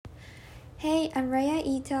Hey, I'm Reiya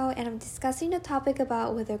Itoh, and I'm discussing the topic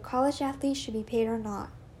about whether college athletes should be paid or not.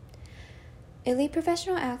 Elite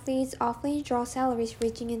professional athletes often draw salaries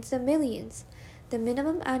reaching into the millions. The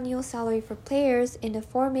minimum annual salary for players in the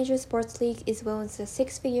four major sports leagues is well into the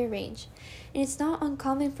six-figure range, and it's not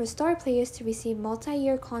uncommon for star players to receive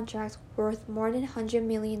multi-year contracts worth more than $100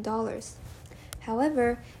 million.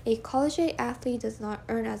 However, a college athlete does not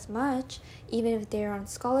earn as much, even if they are on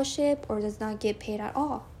scholarship or does not get paid at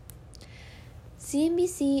all.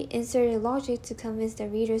 CNBC inserted logic to convince the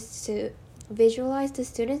readers to visualize the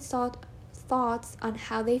students' thoughts on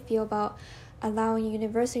how they feel about allowing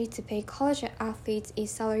university to pay college athletes a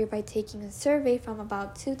salary by taking a survey from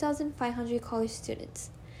about 2,500 college students.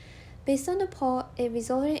 Based on the poll, it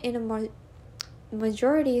resulted in a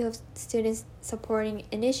majority of students supporting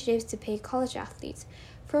initiatives to pay college athletes.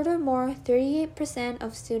 Furthermore, 38%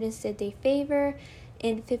 of students said they favor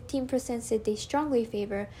and 15% said they strongly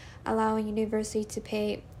favor allowing university to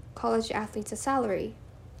pay college athletes a salary,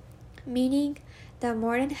 meaning that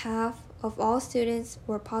more than half of all students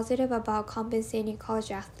were positive about compensating college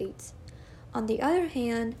athletes. On the other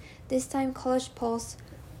hand, this time college polls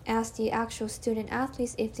asked the actual student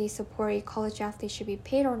athletes if they support a college athlete should be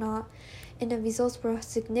paid or not, and the results were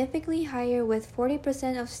significantly higher, with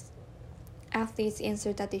 40% of athletes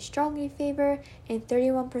answered that they strongly favor and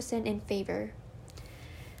 31% in favor.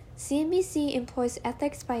 CNBC employs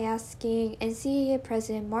ethics by asking NCAA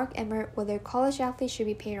President Mark Emmert whether college athletes should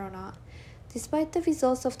be paid or not. Despite the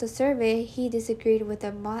results of the survey, he disagreed with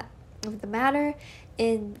the matter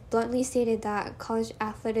and bluntly stated that college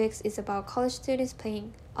athletics is about college students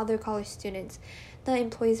paying other college students, not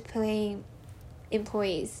employees paying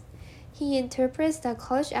employees. He interprets that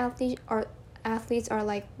college athletes are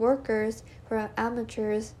like workers who are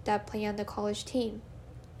amateurs that play on the college team.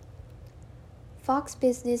 Fox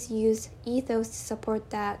Business used Ethos to support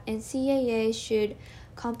that NCAA should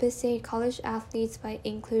compensate college athletes by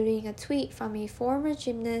including a tweet from a former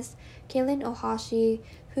gymnast, Kalen Ohashi,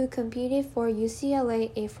 who competed for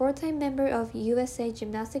UCLA, a four-time member of USA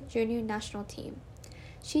Gymnastic Junior National Team.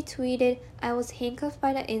 She tweeted, "I was handcuffed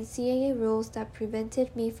by the NCAA rules that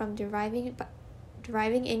prevented me from deriving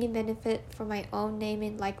any benefit from my own name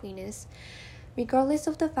and likeliness, regardless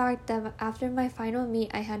of the fact that after my final meet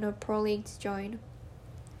I had no pro league to join."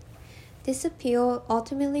 This appeal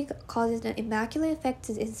ultimately causes an immaculate effect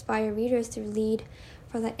to inspire readers to lead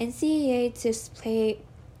for the NCAA to pay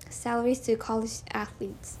salaries to college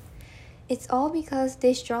athletes. It's all because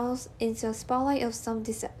this draws into a spotlight of some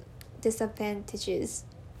disadvantages.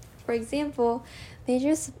 For example,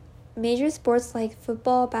 major sports like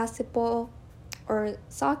football, basketball, or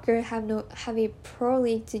soccer have a pro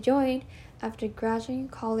league to join after graduating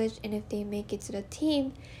college, and if they make it to the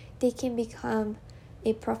team, they can become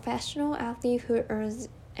a professional athlete who earns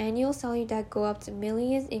annual salary that go up to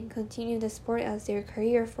millions and continue the sport as their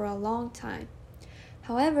career for a long time.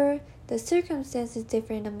 However, the circumstance is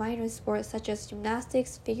different in minor sports such as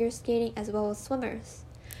gymnastics, figure skating, as well as swimmers.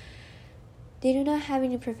 They do not have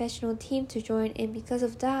any professional team to join, and because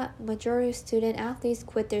of that, majority of student athletes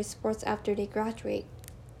quit their sports after they graduate.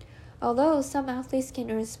 Although some athletes can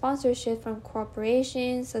earn sponsorship from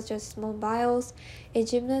corporations such as Mobiles, a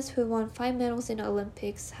gymnast who won 5 medals in the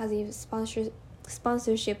Olympics has a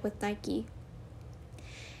sponsorship with Nike.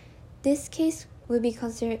 This case would be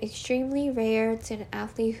considered extremely rare to an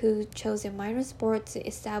athlete who chose a minor sport to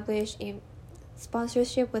establish a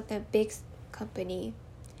sponsorship with a big company.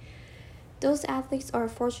 Those athletes are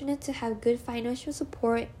fortunate to have good financial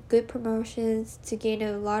support, good promotions, to gain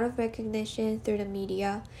a lot of recognition through the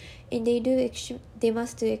media, and they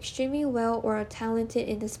must do extremely well or are talented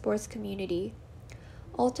in the sports community.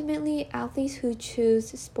 Ultimately, athletes who choose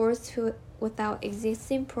sports without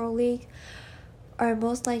existing pro league are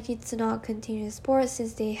most likely to not continue the sport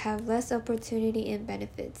since they have less opportunity and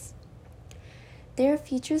benefits. There are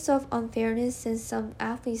features of unfairness since some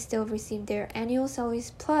athletes still receive their annual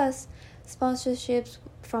salaries plus sponsorships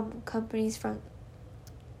from companies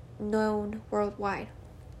known worldwide.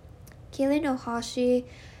 Kalen Ohashi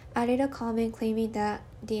added a comment claiming that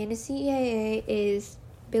the NCAA is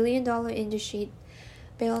billion-dollar industry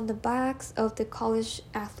built on the backs of the college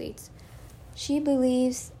athletes. She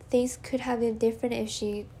believes things could have been different if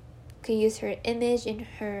she could use her image and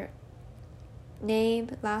her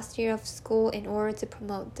name last year of school in order to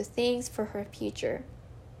promote the things for her future,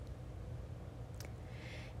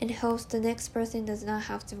 and hopes the next person does not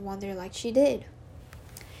have to wonder like she did.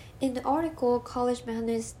 In the article, College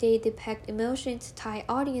Madness, they depict emotion to tie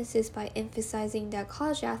audiences by emphasizing that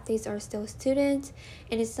college athletes are still students,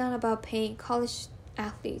 and it's not about paying college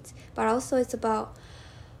athletes, but also it's about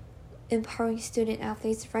empowering student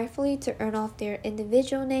athletes rightfully to earn off their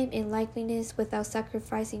individual name and likeliness without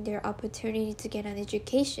sacrificing their opportunity to get an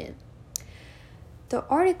education. The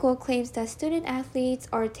article claims that student athletes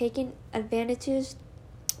are taken advantage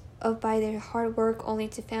of by their hard work only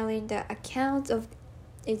to find the accounts of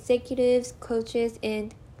executives, coaches,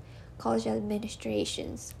 and college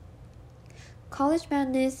administrations. College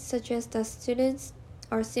madness suggests that students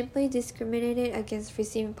are simply discriminated against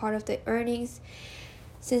receiving part of the earnings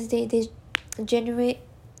since they generate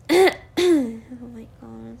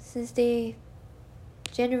since they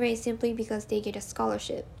generate simply because they get a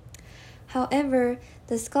scholarship. However,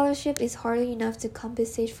 the scholarship is hardly enough to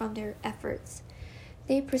compensate from their efforts.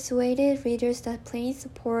 They persuaded readers that plain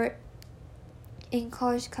support in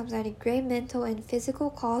college comes at a great mental and physical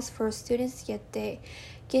cost for students, yet they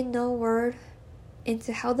get no word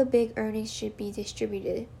into how the big earnings should be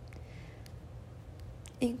distributed.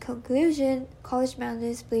 In conclusion, College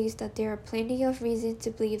Madness believes that there are plenty of reasons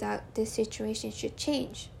to believe that this situation should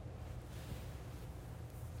change.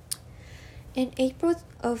 In April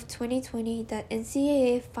of 2020, the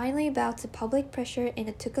NCAA finally bowed to public pressure and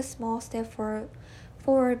it took a small step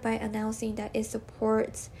forward by announcing that it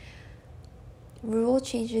supports rule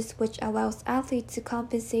changes which allows athletes to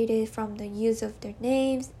compensate from the use of their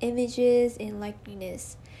names, images, and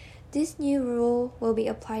likeliness. This new rule will be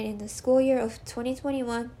applied in the school year of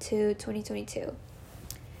 2021 to 2022.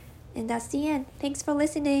 And that's the end. Thanks for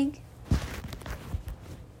listening.